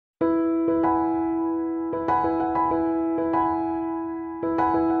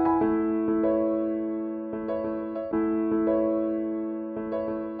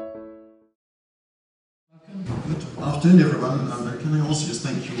afternoon, everyone. Can I also just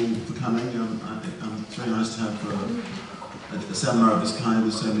thank you all for coming? It's very nice to have a seminar of this kind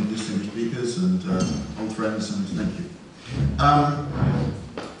with so many distinguished speakers and old friends, and thank you.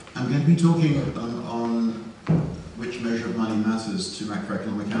 I'm going to be talking on which measure of money matters to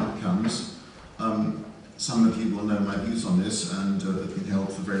macroeconomic outcomes. Some of you will know my views on this, and have been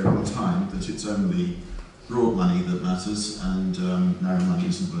held for a very long time, that it's only broad money that matters, and narrow money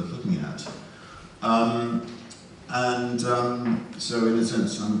isn't worth looking at. So in a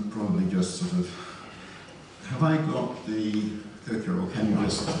sense, I'm probably just sort of, have I got the clicker, or can you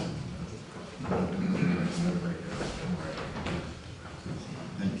just?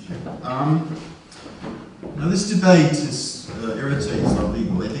 Thank you. Now this debate irritates a lot of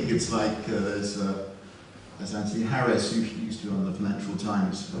people. I think it's like there's Anthony Harris, who used to be on the Financial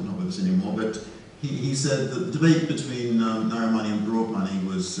Times, not with us anymore, but he said that the debate between narrow money and broad money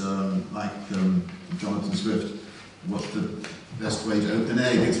was like Jonathan Swift, what's the best way to open an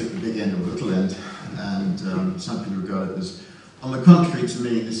egg? Is it the big end or the little end? And some people regard it as, on the contrary, to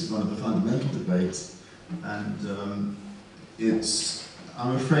me, this is one of the fundamental debates, and it's,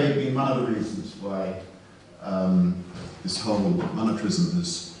 I'm afraid, been one of the reasons why this whole monetarism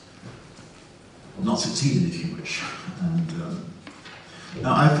has not succeeded, if you wish. And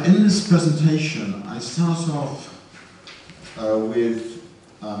now, in this presentation, I start off with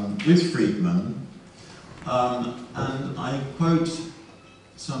Friedman, and I quote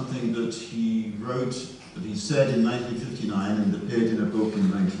something that he wrote, that he said in 1959 and appeared in a book in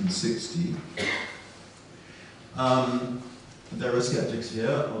 1960. There are skeptics here,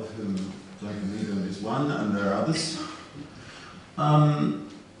 of whom Tim Congdon is one, and there are others.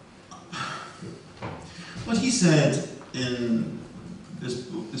 What he said in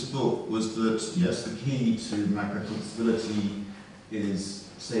this book was that, yes, the key to macroeconomic stability is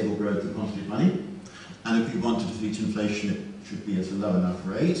stable growth of quantity of money, and if we want to defeat inflation, it should be at a low enough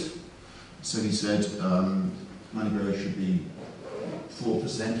rate. So he said money growth should be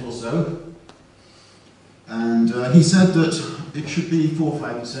 4% or so. And he said that it should be 4 or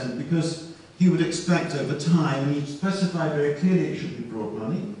 5% because he would expect over time, and he specified very clearly it should be broad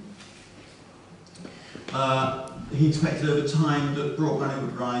money. He expected over time that broad money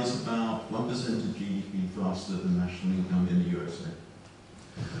would rise about 1% of GDP faster than national income in the USA.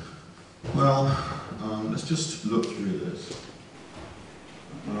 Well, let's just look through this.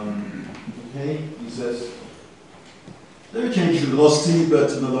 Okay, he says, there are changes in velocity,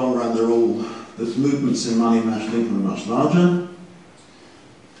 but in the long run, the movements in money and national income are much larger.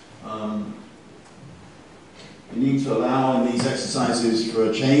 We need to allow in these exercises for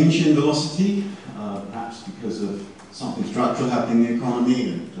a change in velocity, perhaps because of something structural happening in the economy,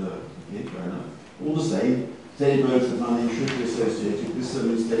 and okay, fair enough. All the same, steady growth of money should be associated with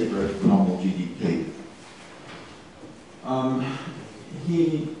steady growth of nominal GDP.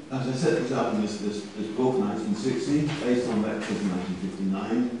 He, as I said, was up in this book, 1960, based on lectures in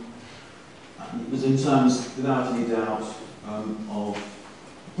 1959. It was in terms, without any doubt, of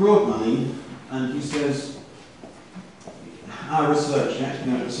broad money, and he says, our research,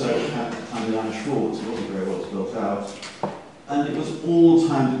 academic research, had the time of Irish Schwartz, it wasn't very well spelled out, and it was all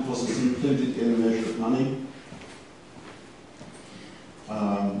timed deposits included in the measure of money.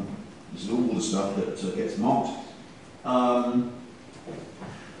 This is all the stuff that gets mocked.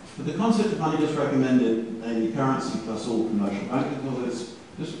 But the concept of money just recommended a currency plus all commercial bank deposits.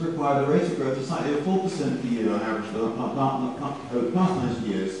 This required a rate of growth of slightly over 4% per year on average over the past 90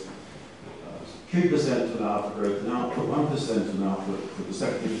 years. 3% to allow for growth and output, 1% to allow for the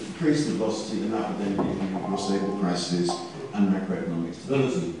sector to decrease the velocity, and that would then give you more stable prices and macroeconomic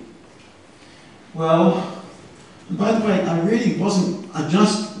stability. Well, and by the way, I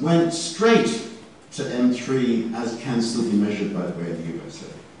just went straight to M3 as can still be measured, by the way, in the USA.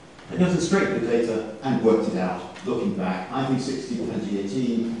 I got straight to the data and worked it out, looking back, 1960 to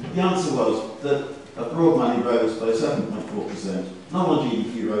 2018. The answer was that broad money rose by 7.4%, nominal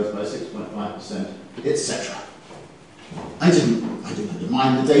GDP rose by 6.5%, etc. I didn't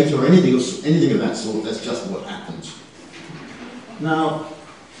undermine the data or anything of that sort, that's just what happened. Now,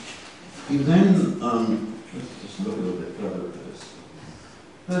 you then, let's just look a little bit further at this.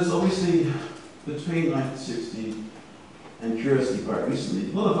 There's obviously, between 1960 and curiously quite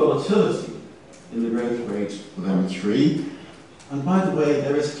recently, a lot of volatility in the growth rate of M3. And by the way,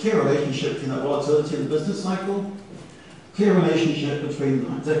 there is a clear relationship between that volatility in the business cycle, clear relationship between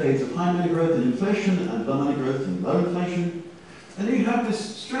decades of high money growth and inflation and low money growth and low inflation. And then you have this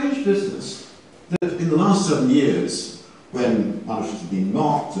strange business that in the last 7 years, when monetarism has been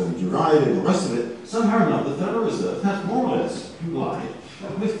mocked and derided and the rest of it, somehow or another the Federal Reserve has more or less complied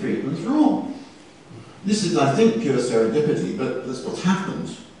with Friedman's rule. This is, I think, pure serendipity, but that's what's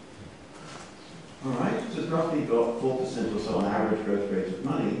happened. All right, so it's roughly got 4% or so on average growth rate of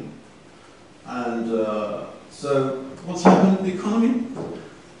money. And so what's happened to the economy?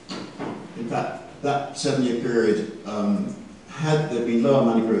 In fact, that 7-year period had there been lower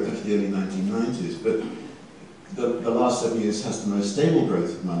money growth after the early 1990s, but the last 7 years has the most stable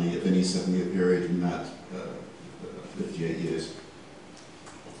growth of money of any 7-year period in that 58 years.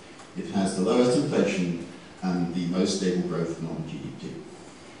 It has the lowest inflation and the most stable growth of non-GDP.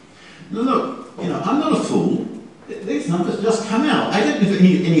 Now look, you know, I'm not a fool. These numbers just come out. I don't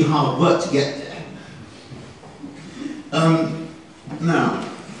need any hard work to get there. Now,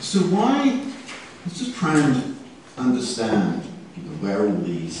 so why, let's just try and understand, you know, where all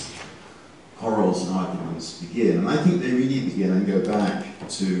these quarrels and arguments begin. And I think they really begin and go back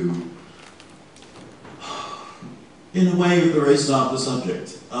to, in a way, the very start of the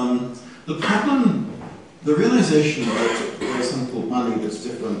subject. The problem, the realization that there's something called money that's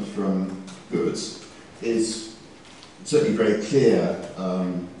different from goods is certainly very clear,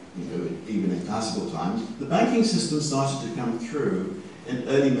 you know, even in classical times. The banking system started to come through in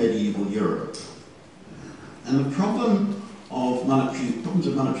early medieval Europe. And the problems of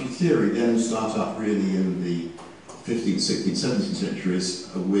monetary theory then start up really in the 15th, 16th, 17th centuries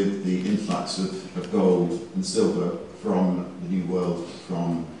with the influx of gold and silver from the New World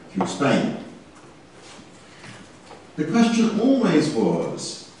through Spain. The question always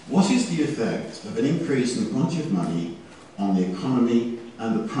was, what is the effect of an increase in the quantity of money on the economy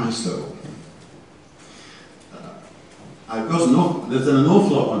and the price level? There's an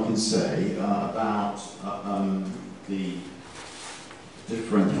awful lot one can say about the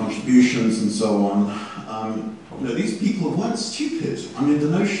different contributions and so on. You know, these people weren't stupid. I mean, the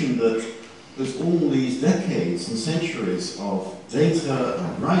notion that there's all these decades and centuries of data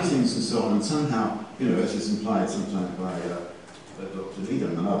and writings and so on, and somehow, you know, as is implied sometimes by Dr.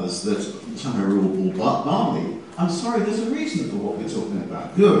 Needham and others, that somehow we're all balmy. I'm sorry, there's a reason for what we're talking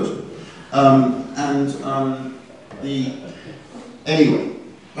about. Good. Anyway,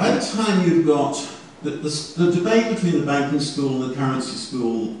 by the time you've got the debate between the banking school and the currency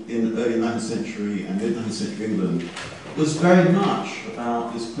school in early 19th century and mid-19th century England was very much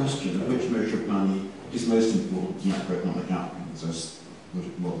about this question of which measure of money is most important to macroeconomic outcomes, as put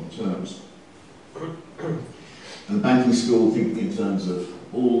it in modern terms. And the banking school thinking in terms of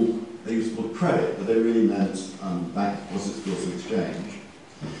all, they used to call it credit, but they really meant bank deposits, bills of exchange,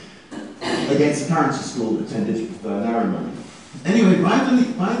 against the currency school that tended to prefer narrow money. Anyway, by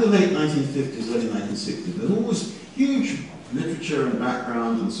the late 1950s, early 1960s, there's all this huge literature and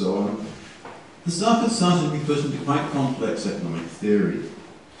background and so on. The stuff had started to be put into quite complex economic theory.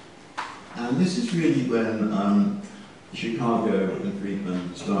 And this is really when Chicago and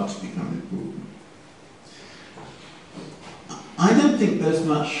Friedman start to become important. I don't think there's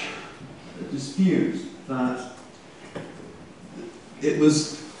much dispute that it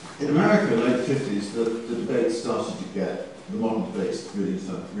was in America in the late 50s that the debate started to get, the modern debates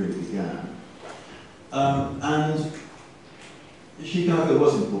really began. And Chicago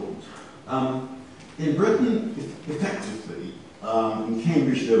was important. In Britain, effectively, in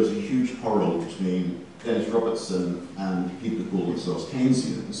Cambridge there was a huge quarrel between Dennis Robertson and people who called themselves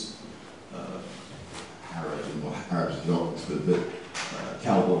Keynesians, Harrod and Oxford, but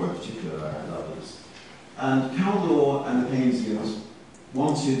Caldor in particular and others. And Caldor and the Keynesians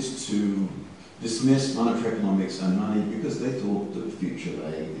wanted to dismiss monetary economics and money because they thought that the future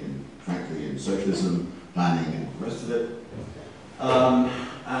lay in, frankly, in socialism, planning and the rest of it.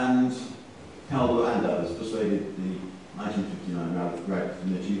 And Caldor and others persuaded the 1959 Margaret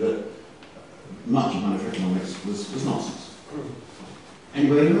Committee that much of monetary economics was nonsense.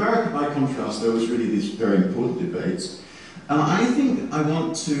 Anyway, in America, by contrast, there was really these very important debates. And I think I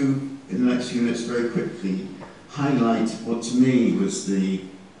want to, in the next few minutes, very quickly highlight what to me was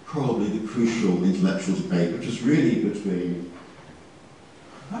probably the crucial intellectual debate, which was really between,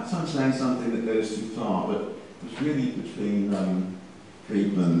 perhaps I'm saying something that goes too far, but it was really between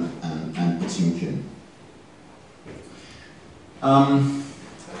Friedman and Patinkin.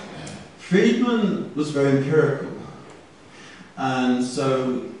 Friedman was very empirical, and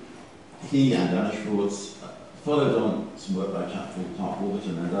so he and Anna Schwartz followed on some work by a chap called Clark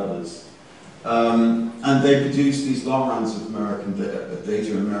Warburton and others, and they produced these long runs of American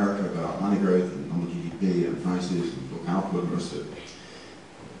data in America about money growth and nominal GDP and prices and book output and the rest of it.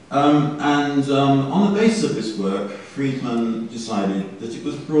 On the basis of this work, Friedman decided that it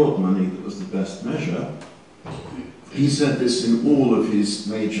was broad money that was the best measure. He said this in all of his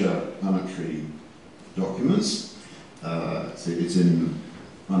major monetary documents. So it's in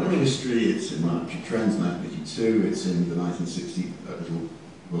monetary history, it's in monetary trends, 1952, it's in the 1960 little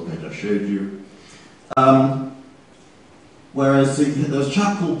book I just showed you. Whereas there was a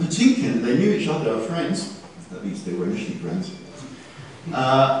chap called Patinkin, they knew each other, they were friends, at least they were initially friends.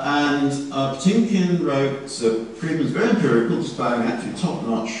 Patinkin wrote, so Friedman's very empirical, inspiring actually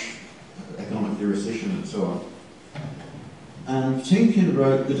top-notch economic theoretician and so on. And Patinkin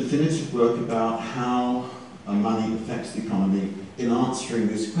wrote the definitive work about how money affects the economy in answering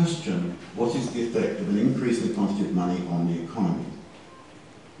this question: what is the effect of an increase in the quantity of money on the economy?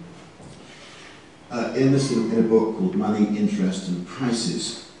 In a book called Money, Interest and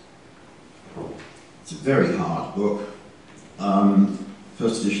Prices. It's a very hard book.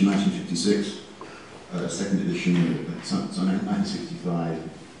 First edition 1956, second edition 1965.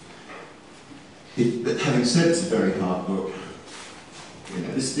 But having said it's a very hard book, you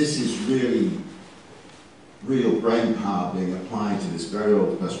know, this is really real brain power being applied to this very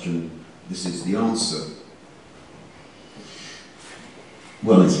old question. This is the answer.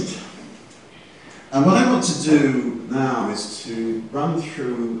 Well, is it? And what I want to do now is to run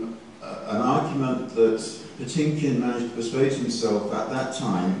through an argument that Patinkin managed to persuade himself at that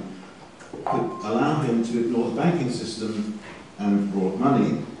time could allow him to ignore the banking system and broad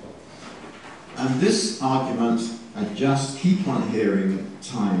money. And this argument I just keep on hearing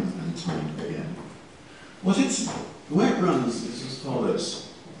time and time again. The way it runs is as follows.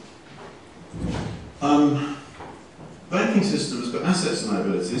 Banking system has got assets and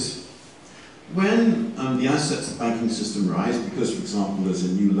liabilities. When the assets of the banking system rise, because, for example, there's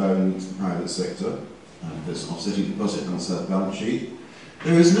a new loan to the private sector, and there's offsetting deposit on the self-balance sheet,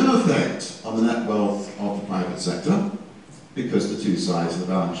 there is no effect on the net wealth of the private sector, because the two sides of the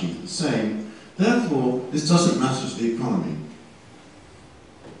balance sheet are the same. Therefore, this doesn't matter to the economy.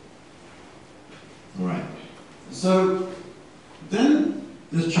 All right. So then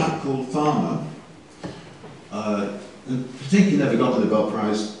there's a chap called Farmer. Patinkin never got the Nobel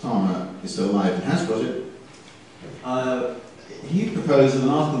Prize. Farmer is still alive and has got it. He proposed in an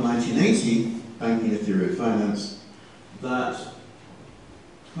article in 1980, Banking: A Theory of Finance, that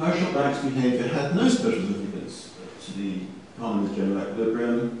commercial banks' behaviour had no special significance to the economy's general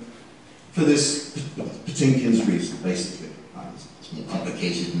equilibrium for this Patinkin's reason, basically. It's more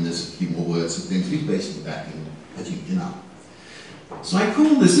complicated and there's a few more words and things. He's basically backing Patinkin up. So I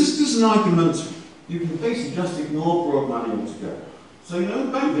call this is an argument you can basically just ignore broad money altogether. So, you know,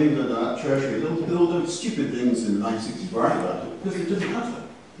 the Bank of England and Treasury, they'll all do stupid things in the 1960s worry about it because it didn't matter.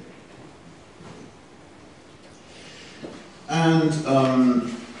 And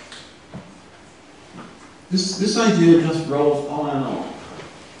this idea just rolls on and on.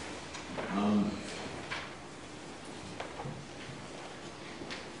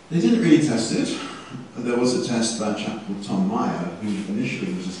 They didn't really test it. There was a test by a chap called Tom Meyer, who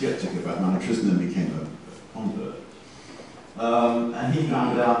initially was a skeptic about monetarism and then became a convert. And he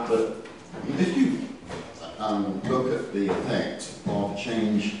found out that if you look at the effect of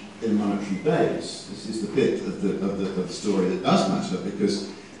change in monetary base, this is the bit of the story that does matter, because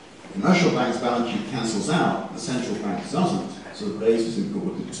the commercial bank's balance sheet cancels out, the central bank doesn't, so the base is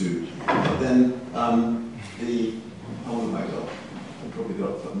important too. But then oh my God, I've probably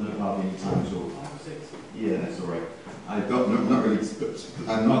got no hardly any time at all. Yeah, that's all right. I've got not really,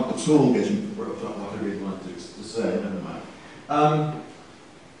 I'm not at all getting what I really wanted to say. Never mind.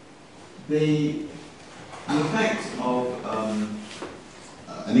 The effect of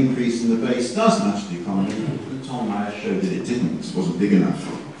an increase in the base does matter to the economy, and Tom Meyer showed that it didn't. It wasn't big enough.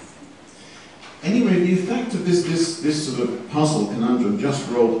 Anyway, the effect of this sort of puzzle conundrum just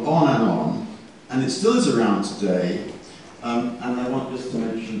rolled on, and it still is around today. And I want just to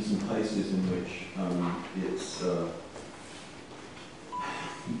mention some places in which it's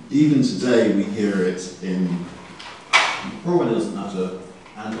even today we hear it in probably doesn't matter.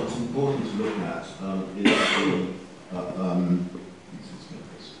 And what's important to look at is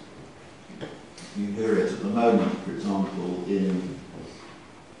you hear it at the moment, for example, in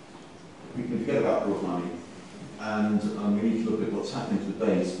we can forget about broad money, and we need to look at what's happening to the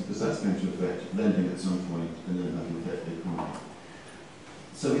base, because that's going to affect lending at some point, and then that will affect the economy.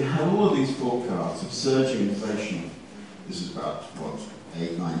 So we have all of these forecasts of surging inflation. This is about, what,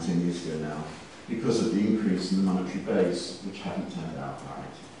 8, 9, 10 years ago now, because of the increase in the monetary base, which haven't turned out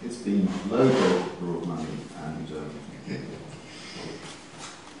right. It's been low growth broad money, and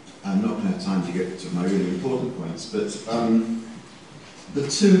I'm not going to have time to get to my really important points, but the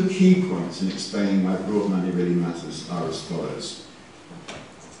two key points in explaining why broad money really matters are as follows.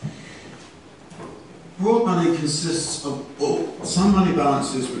 Broad money consists of some money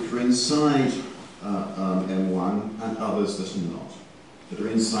balances which are inside M1 and others that are not. that are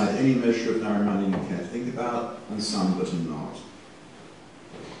inside any measure of narrow money you care to think about, and some that are not.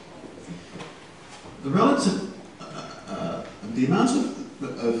 The relative, the amount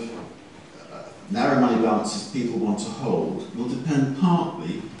of narrow money balances people want to hold will depend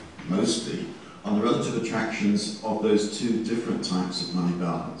partly, mostly, on the relative attractions of those two different types of money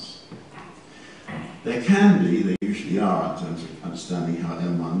balance. There can be, they usually are in terms of understanding how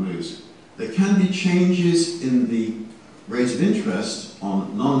M1 moves, there can be changes in the rate of interest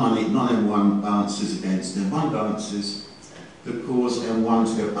on non-money, non-M1 balances against M1 balances that cause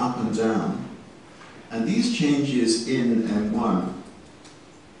M1 to go up and down. And these changes in M1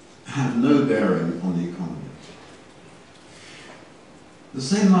 have no bearing on the economy. The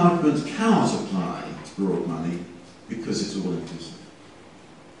same argument cannot apply to broad money because it's all inclusive.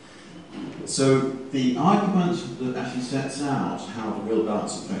 So the argument that actually sets out how the real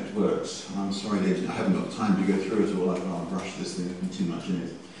balance effect works, and I'm sorry I haven't got time to go through it all, I'll brush this thing, there's too much in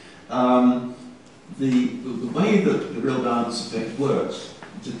it. The way that the real balance effect works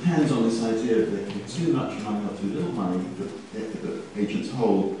depends on this idea that there can be too much money or too little money that agents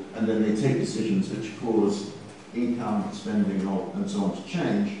hold, and then they take decisions which cause income, spending, and so on to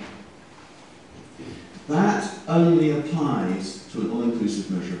change. That only applies to an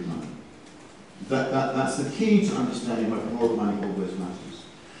all-inclusive measure of money. That's the key to understanding why broad money always matters.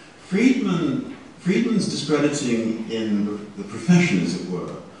 Friedman's discrediting in the profession, as it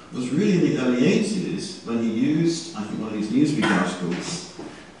were, was really in the early 80s when he used, I think, one of these Newsweek articles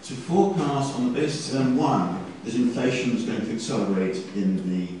to forecast on the basis of M1 that inflation was going to accelerate in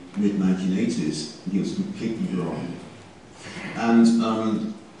the mid-1980s, and he was completely wrong.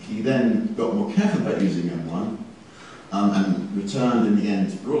 And he then got more careful about using M1 and returned in the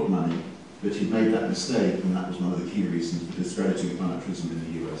end to broad money, but he made that mistake, and that was one of the key reasons for discrediting monetarism in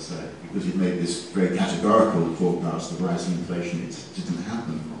the USA, because he made this very categorical forecast of rising inflation. It didn't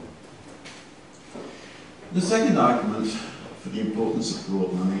happen. The second argument for the importance of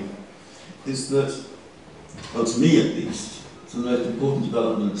broad money is that, well, to me at least, some of the most important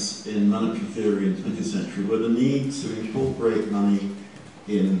developments in monetary theory in the 20th century were the need to incorporate money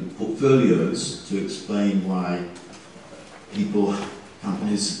in portfolios to explain why people,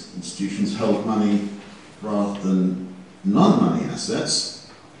 companies, institutions held money rather than non-money assets.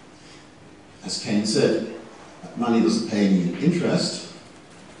 As Keynes said, money doesn't pay any interest.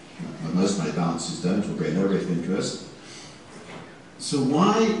 Most money balances don't, or very low rate of interest. So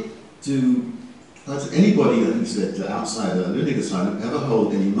why does anybody, I think said outside the lunatic asylum, ever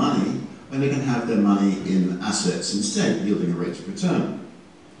hold any money when they can have their money in assets instead, yielding a rate of return?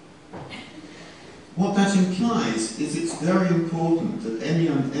 What that implies is it's very important that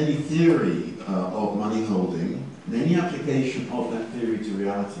any theory of money holding and any application of that theory to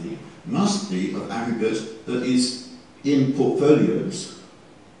reality must be of aggregate that is in portfolios,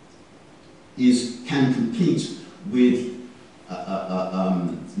 can compete with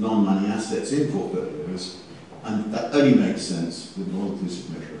non-money assets in portfolios, and that only makes sense with an all-inclusive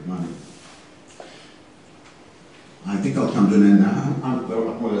measure of money. I think I'll come to an end now. I'm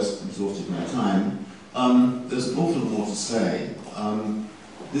more or less exhausted my time. There's an awful lot more to say.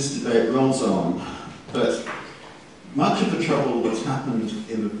 This debate rolls on, but much of the trouble that's happened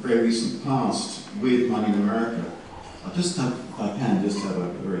in the very recent past with money in America, I'll just have, if I can, just have a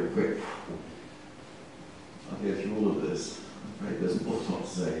very quick, I'll go through all of this. I'm afraid there's an awful lot to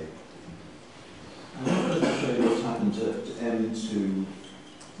say. I want to show you what's happened to M2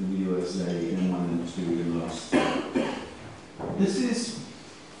 in the USA, M1 and M2 in the last year. This is,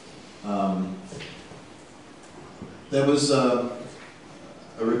 there was a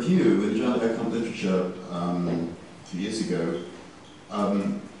review in the Journal of Economic Literature 2 years ago, I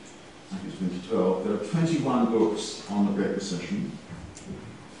think it was 2012. There are 21 books on the Great Recession,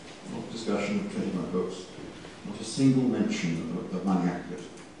 not discussion of 21 books, not a single mention of money aggregate.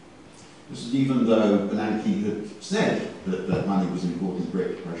 This is even though Bernanke had said that money was important in the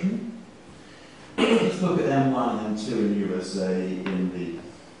Great Depression. Let's look at M1 and M2 in the USA. In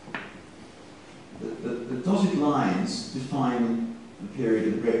the dotted lines define the period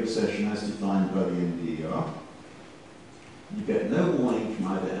of the Great Recession as defined by the NPER. You get no warning from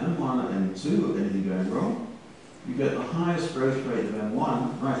either M1 or M2 of anything going wrong. You get the highest growth rate of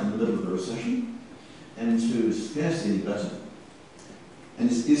M1 right in the middle of the recession. M2 is scarcely any better. And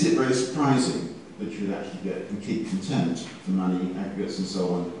is it very surprising that you would actually get complete contempt for money, aggregates and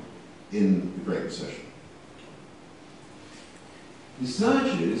so on in the Great Recession? The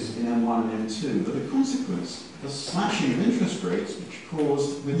surges in M1 and M2 are the consequence of a slashing of interest rates which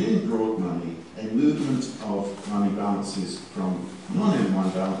caused within broad money a movement of money balances from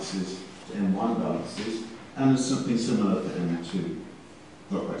non-M1 balances to M1 balances, and something similar to M2.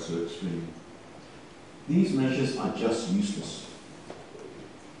 not quite so extreme. These measures are just useless.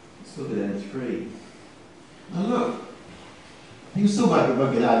 Let's look at M3. Now look, you can still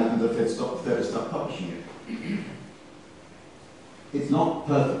work it out and the stop publishing it. It's not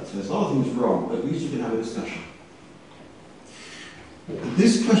perfect. There's a lot of things wrong, but at least you can have a discussion.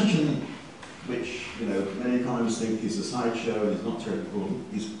 This question, which many economists think is a sideshow and is not terribly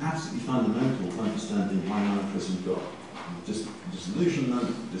important, is absolutely fundamental to understanding why monetarism got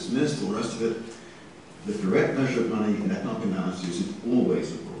disillusionment, dismissed, all the rest of it. The correct measure of money in economic analysis